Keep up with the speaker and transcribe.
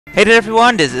Hey there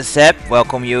everyone, this is Seb.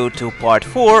 Welcome you to part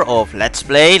 4 of Let's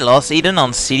Play Lost Eden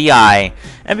on CDI.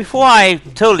 And before I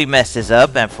totally mess this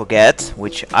up and forget,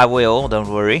 which I will, don't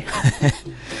worry.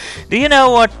 Do you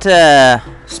know what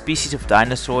species of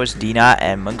dinosaurs Dina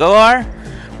and Mungo are?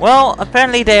 Well,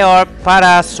 apparently they are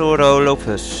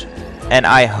Parasaurolophus. And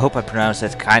I hope I pronounced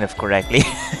that kind of correctly.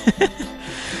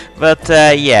 But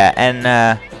yeah,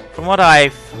 and from what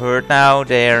I've heard now,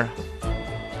 their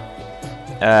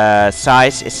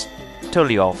size is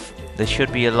totally off. They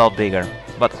should be a lot bigger,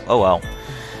 but oh well.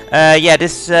 Yeah,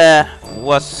 this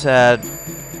was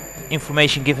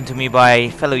information given to me by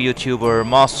fellow YouTuber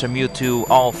Master Mewtwo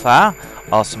Alpha.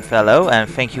 Awesome fellow, and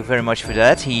thank you very much for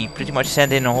that. He pretty much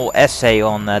sent in a whole essay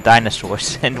on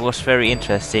dinosaurs and it was very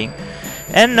interesting.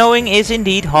 And knowing is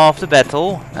indeed half the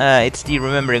battle. It's the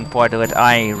remembering part that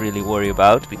I really worry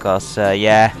about, because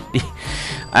yeah,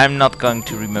 I'm not going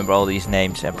to remember all these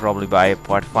names, and probably by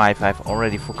part 5 I've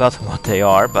already forgotten what they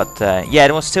are, but yeah,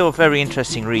 it was still a very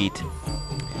interesting read.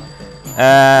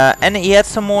 And he had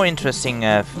some more interesting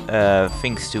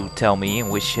things to tell me,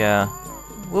 which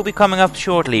will be coming up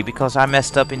shortly, because I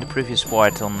messed up in the previous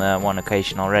part on one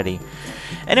occasion already.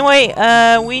 Anyway,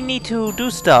 we need to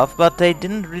do stuff, but they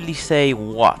didn't really say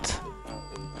what.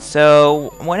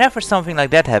 So, whenever something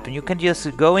like that happens, you can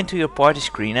just go into your party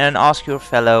screen and ask your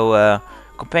fellow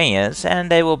companions,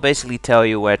 and they will basically tell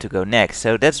you where to go next.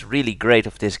 So that's really great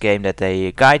of this game, that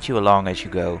they guide you along as you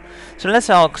go. So let's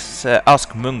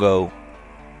ask Mungo.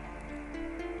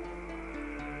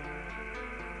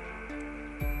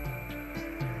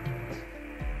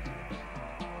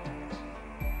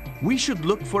 We should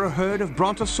look for a herd of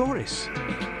Brontosaurus.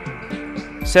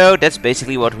 So that's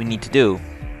basically what we need to do.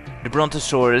 The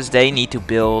Brontosaurus, they need to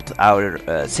build our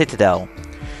citadel.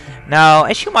 Now,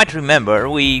 as you might remember,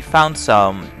 we found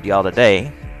some the other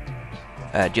day,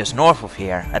 just north of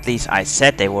here. At least I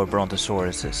said they were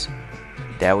Brontosauruses.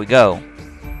 There we go.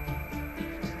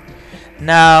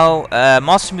 Now,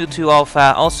 Master Mewtwo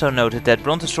Alpha also noted that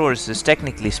Brontosauruses,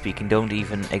 technically speaking, don't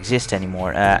even exist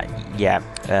anymore. Yeah,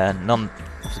 none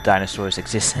of the dinosaurs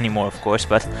exist anymore, of course,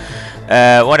 but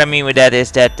what I mean with that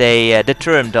is that the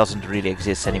term doesn't really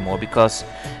exist anymore, because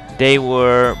they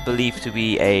were believed to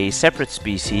be a separate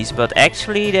species, but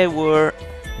actually they were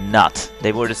not.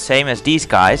 They were the same as these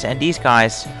guys, and these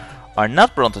guys are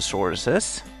not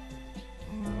Brontosauruses.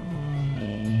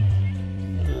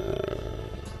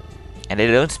 And they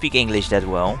don't speak English that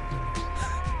well.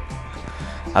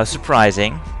 How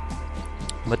surprising.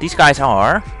 But these guys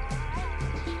are.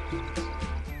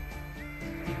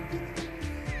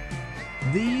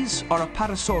 These are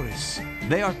Apatosaurus.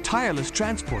 They are tireless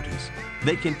transporters.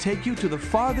 They can take you to the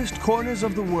farthest corners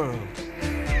of the world.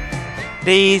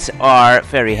 These are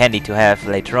very handy to have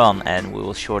later on, and we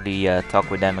will shortly talk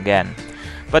with them again.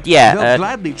 But yeah, they'll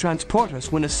gladly transport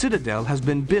us when a citadel has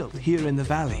been built here in the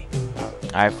valley.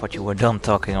 I thought you were done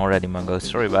talking already, Mungo.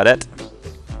 Sorry about that.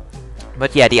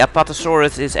 But yeah, the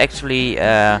Apatosaurus is actually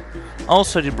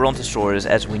also the Brontosaurus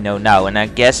as we know now, and I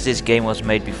guess this game was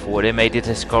made before they made the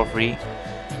discovery,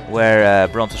 where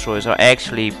Brontosaurus are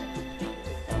actually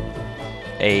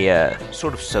a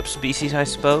sort of subspecies, I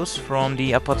suppose, from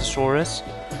the Apatosaurus.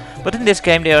 But in this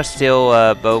game they are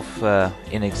still both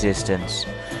in existence.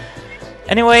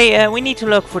 Anyway, we need to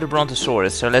look for the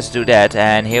Brontosaurus, so let's do that.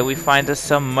 And here we find us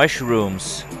some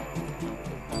mushrooms.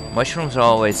 Mushrooms are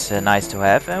always nice to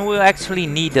have, and we'll actually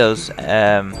need those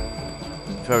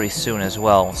very soon as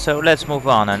well. So let's move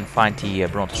on and find the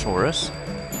Brontosaurus.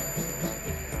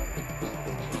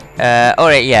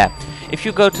 Alright, yeah. If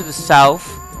you go to the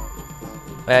south,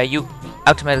 you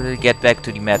automatically get back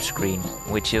to the map screen,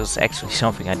 which is actually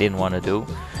something I didn't want to do.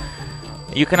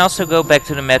 You can also go back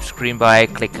to the map screen by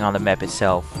clicking on the map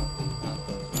itself.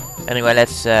 Anyway,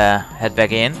 let's head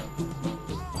back in.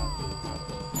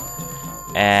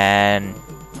 And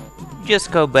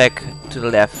just go back to the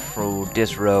left through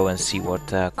this row and see what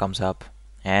comes up.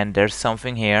 And there's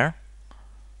something here.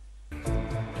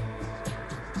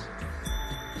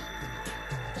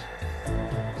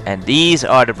 And these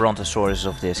are the Brontosaurus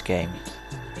of this game.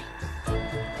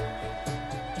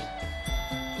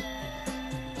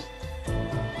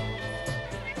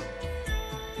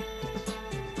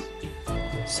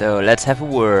 So let's have a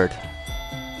word.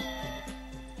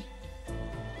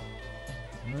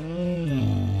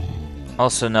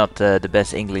 Also not the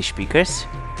best English speakers,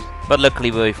 but luckily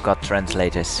we've got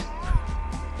translators.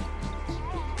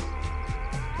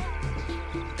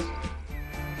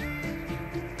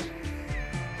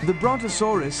 The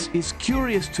Brontosaurus is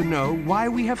curious to know why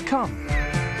we have come.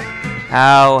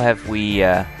 How have we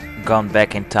gone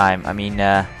back in time? I mean,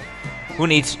 Who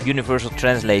needs universal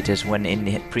translators when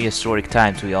in prehistoric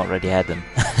times we already had them?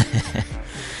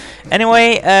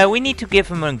 Anyway, we need to give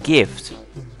him a gift.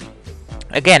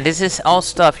 Again, this is all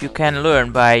stuff you can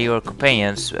learn by your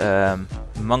companions.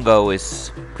 Mungo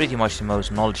is pretty much the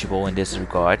most knowledgeable in this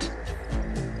regard.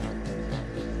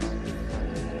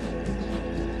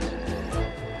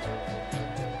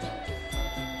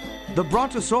 The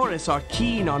Brontosaurus are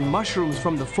keen on mushrooms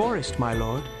from the forest, my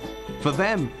lord. For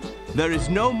them, there is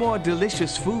no more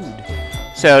delicious food.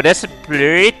 So that's a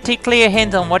pretty clear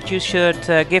hint on what you should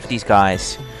give these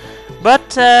guys.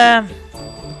 But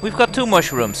we've got 2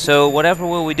 mushrooms, so whatever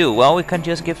will we do? Well, we can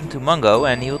just give them to Mungo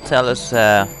and he'll tell us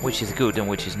which is good and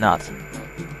which is not.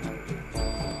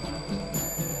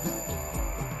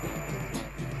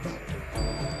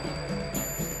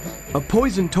 A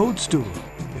poison toadstool.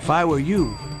 If I were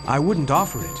you, I wouldn't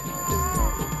offer it.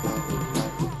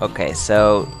 Okay,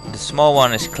 so the small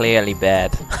one is clearly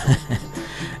bad.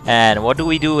 And what do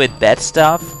we do with bad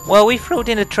stuff? Well, we throw it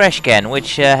in the trash can,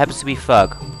 which happens to be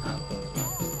fug.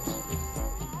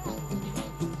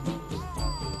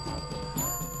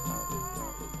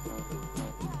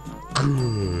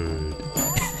 Good.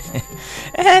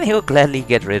 And he'll gladly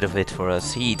get rid of it for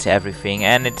us. He eats everything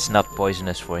and it's not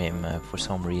poisonous for him for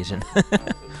some reason.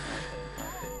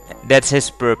 That's his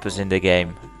purpose in the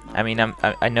game. I mean,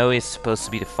 I know he's supposed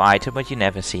to be the fighter, but you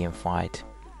never see him fight.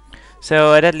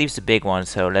 So that leaves the big one,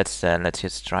 so let's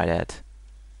just try that.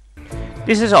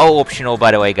 This is all optional,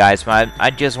 by the way, guys, but I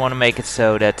just want to make it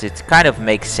so that it kind of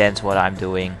makes sense what I'm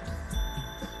doing.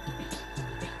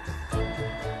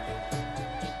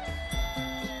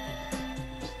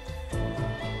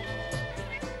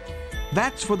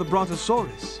 That's for the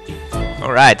Brontosaurus.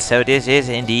 Alright, so this is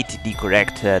indeed the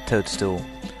correct toadstool.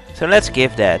 So let's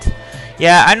give that.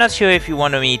 Yeah, I'm not sure if you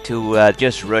want me to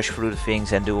just rush through the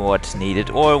things and do what's needed,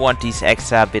 or want these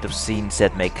extra bit of scenes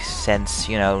that make sense,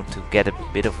 you know, to get a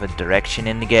bit of a direction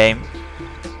in the game.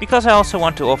 Because I also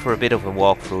want to offer a bit of a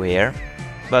walkthrough here.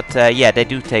 But yeah, they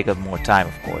do take up more time,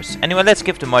 of course. Anyway, let's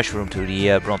give the mushroom to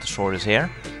the Brontosaurus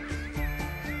here.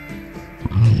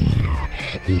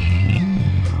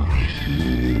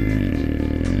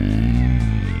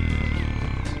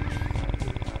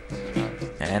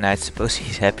 And I suppose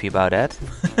he's happy about that.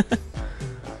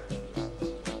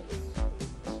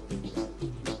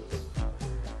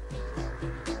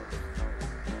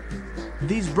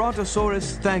 These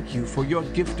Brontosaurus thank you for your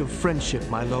gift of friendship,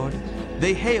 my lord.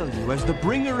 They hail you as the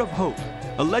bringer of hope,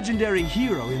 a legendary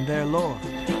hero in their lore.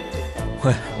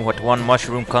 What one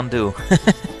mushroom can do.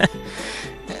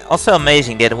 Also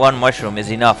amazing that one mushroom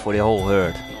is enough for the whole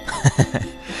herd.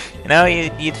 You know,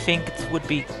 you'd think it would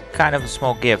be kind of a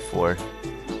small gift for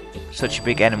such a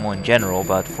big animal in general,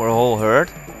 but for a whole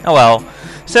herd? Oh well.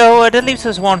 So that leaves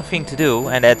us one thing to do,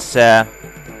 and that's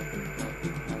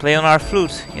play on our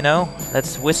flute, you know?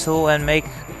 Let's whistle and make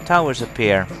towers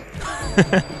appear.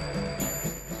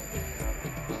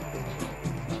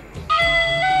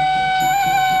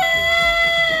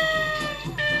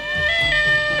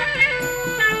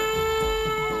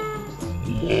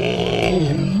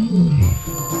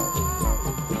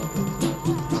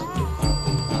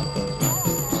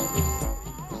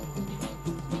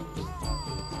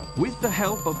 With the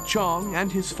help of Chong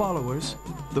and his followers,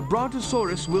 the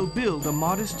Brontosaurus will build a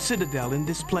modest citadel in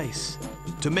this place.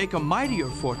 To make a mightier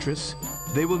fortress,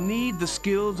 they will need the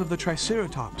skills of the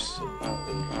Triceratops.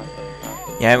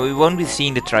 Yeah, we won't be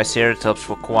seeing the Triceratops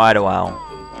for quite a while.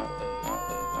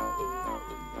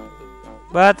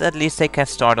 But at least they can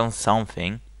start on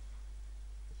something.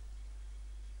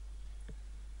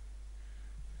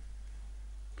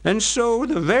 And so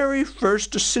the very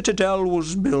first citadel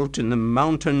was built in the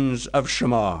mountains of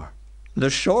Shamar. The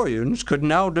Saurians could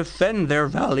now defend their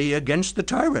valley against the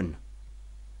Tyran.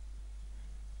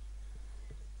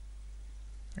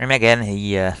 And again,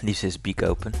 he leaves his beak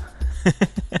open.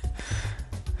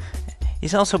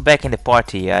 He's also back in the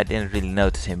party. I didn't really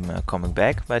notice him coming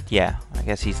back, but yeah, I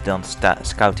guess he's done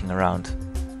scouting around.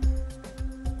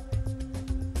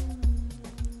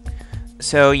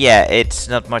 So yeah, it's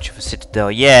not much of a citadel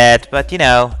yet, but you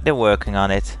know, they're working on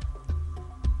it.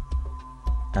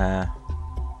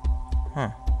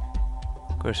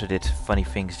 Cursor did funny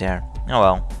things there. Oh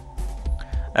well.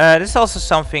 This is also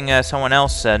something someone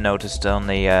else noticed on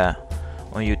the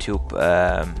on YouTube.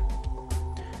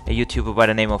 A YouTuber by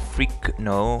the name of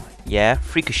Freakachu.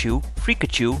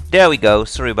 There we go.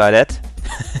 Sorry about that.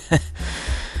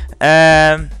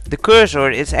 The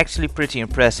cursor is actually pretty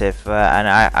impressive, and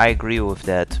I agree with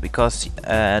that, because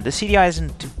the CDI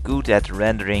isn't too good at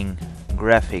rendering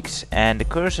graphics, and the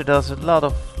cursor does a lot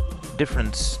of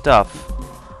different stuff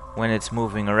when it's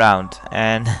moving around,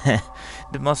 and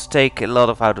it must take a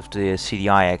lot out of the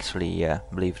CDI actually,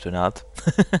 believe it or not.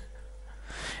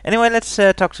 Anyway, let's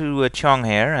talk to Chong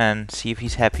here and see if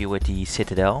he's happy with the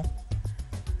Citadel.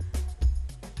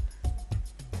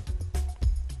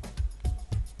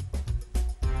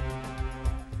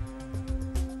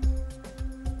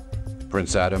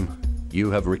 Prince Adam,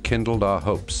 you have rekindled our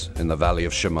hopes in the Valley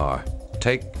of Shamar.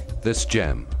 Take this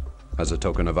gem as a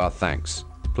token of our thanks,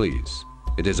 please.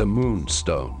 It is a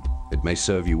moonstone. It may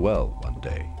serve you well one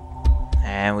day.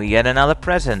 And we get another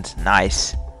present.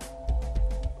 Nice.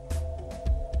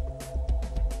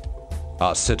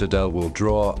 Our citadel will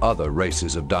draw other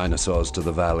races of dinosaurs to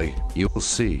the valley. You will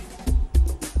see.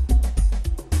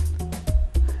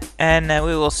 And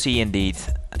we will see indeed.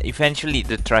 Eventually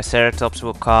the Triceratops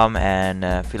will come and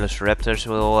Velociraptors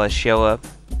will show up.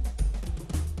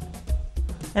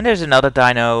 And there's another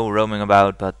dino roaming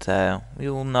about, but we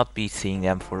will not be seeing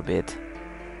them for a bit.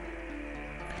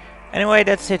 Anyway,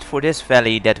 that's it for this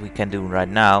valley that we can do right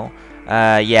now.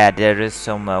 Yeah, there is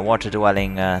some water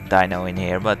dwelling dino in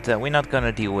here, but we're not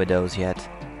gonna deal with those yet.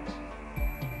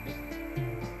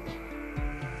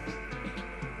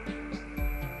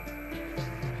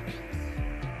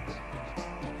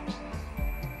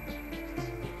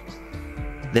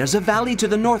 There's a valley to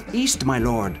the northeast, my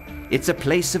lord. It's a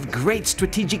place of great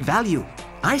strategic value.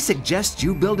 I suggest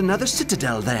you build another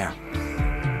citadel there.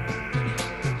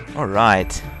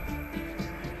 Alright.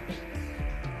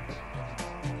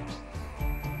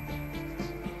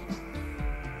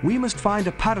 We must find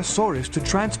a Patasaurus to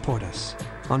transport us.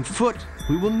 On foot,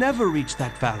 we will never reach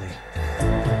that valley.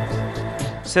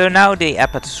 So now the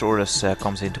Apatosaurus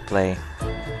comes into play.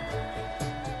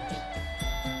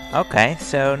 Okay,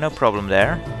 so no problem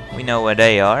there. We know where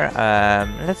they are.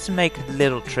 Let's make a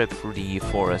little trip through the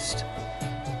forest.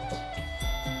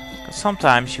 'Cause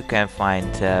sometimes you can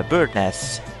find bird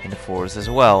nests in the forest as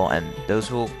well, and those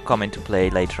will come into play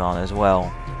later on as well.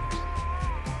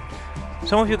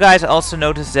 Some of you guys also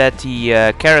noticed that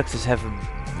the characters have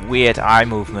weird eye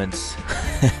movements.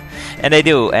 And they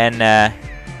do, and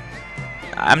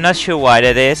I'm not sure why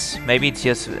that is. Maybe it's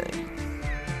just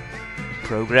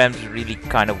programmed really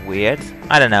kind of weird.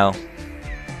 I don't know.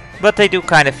 But they do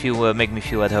kind of feel, make me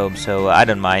feel at home, so I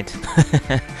don't mind.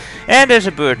 And there's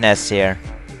a bird nest here.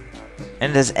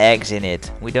 And there's eggs in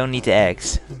it. We don't need the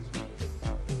eggs.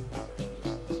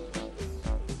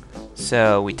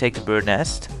 So we take the bird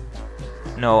nest.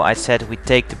 No, I said we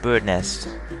take the bird nest.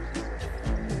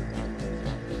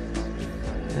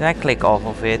 Did I click off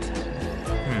of it?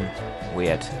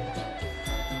 Weird.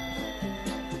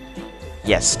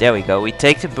 Yes, there we go. We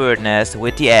take the bird nest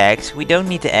with the eggs. We don't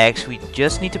need the eggs, we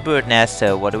just need the bird nest.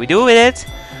 So what do we do with it?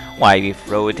 Why, we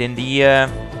throw it in the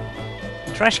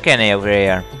trash can over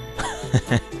here.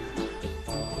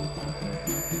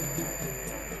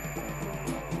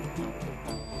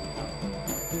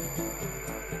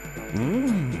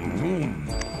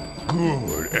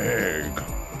 Good egg.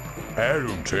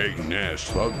 Adam take nest,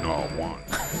 fuck not one.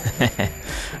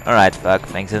 Alright, fuck,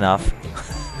 thanks enough.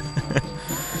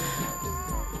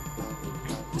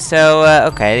 So,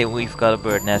 okay, we've got a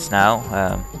bird nest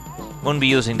now. Won't be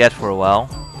using that for a while.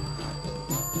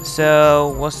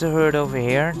 So, was the herd over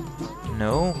here?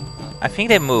 No. I think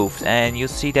they moved, and you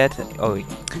see that. Oh,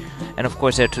 and of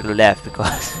course they're to the left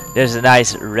because there's a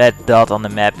nice red dot on the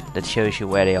map that shows you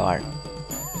where they are.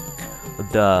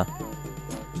 Duh.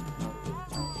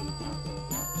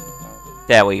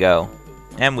 There we go.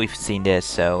 And we've seen this,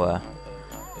 so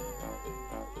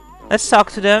let's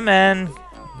talk to them and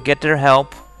get their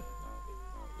help.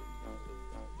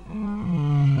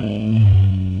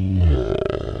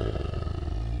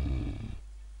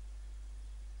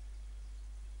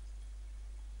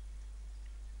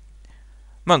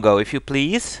 Mungo, if you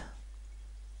please.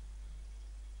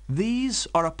 These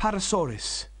are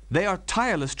Apatosaurus. They are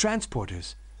tireless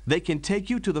transporters. They can take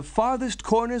you to the farthest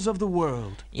corners of the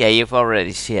world. Yeah, you've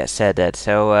already said that,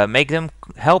 so make them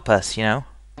help us, you know.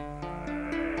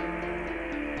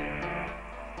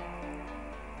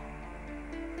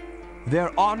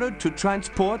 They're honored to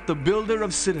transport the builder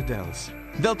of citadels.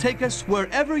 They'll take us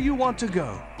wherever you want to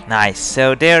go. Nice,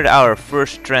 so they're our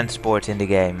first transport in the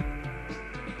game.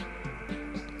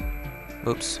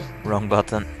 Oops, wrong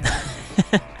button.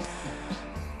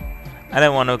 I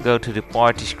don't want to go to the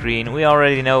party screen. We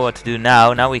already know what to do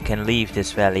now. Now we can leave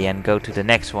this valley and go to the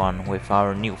next one with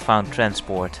our newfound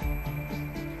transport.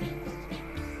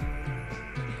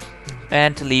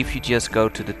 And to leave, you just go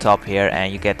to the top here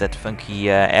and you get that funky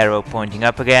arrow pointing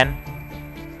up again.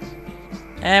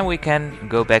 And we can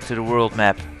go back to the world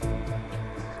map.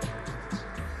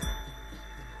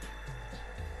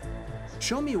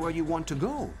 show me where you want to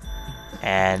go.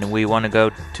 And we want to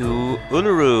go to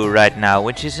Uluru right now,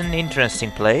 which is an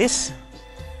interesting place.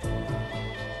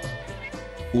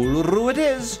 Uluru it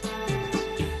is.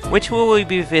 Which we will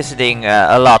be visiting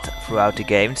a lot throughout the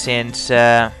game, since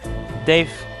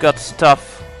they've got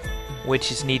stuff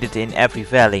which is needed in every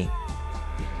valley.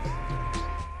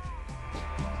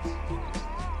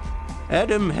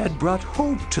 Adam had brought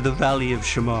hope to the Valley of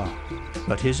Shamar,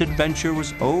 but his adventure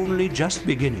was only just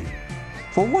beginning.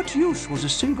 For what use was a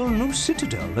single new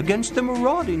citadel against the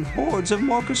marauding hordes of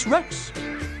Marcus Rex?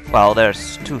 Well,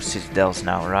 there's 2 citadels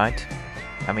now, right?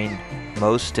 I mean,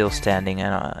 most still standing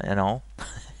and all.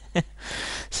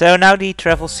 So now the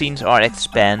travel scenes are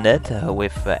expanded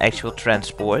with actual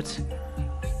transport.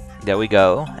 There we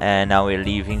go, and now we're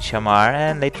leaving Shamar,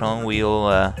 and later on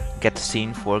we'll get the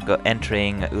scene for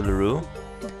entering Uluru.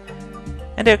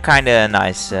 And they're kinda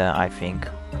nice, I think.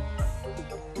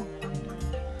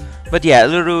 But yeah,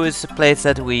 Uluru is a place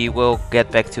that we will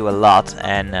get back to a lot,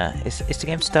 and is the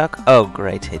game stuck? Oh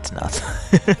great, it's not.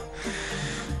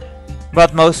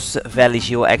 But most valleys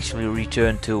you'll actually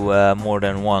return to more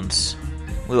than once.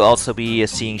 We'll also be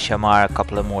seeing Shamar a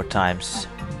couple of more times.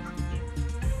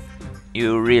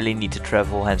 You really need to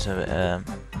travel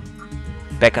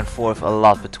back and forth a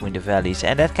lot between the valleys,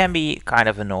 and that can be kind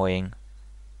of annoying.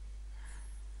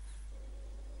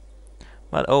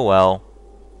 But oh well.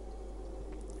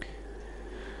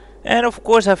 And of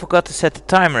course I forgot to set the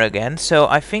timer again, so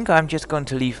I think I'm just going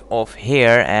to leave off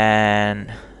here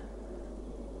and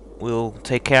we'll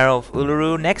take care of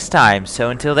Uluru next time.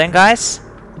 So until then guys,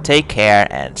 take care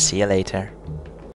and see you later.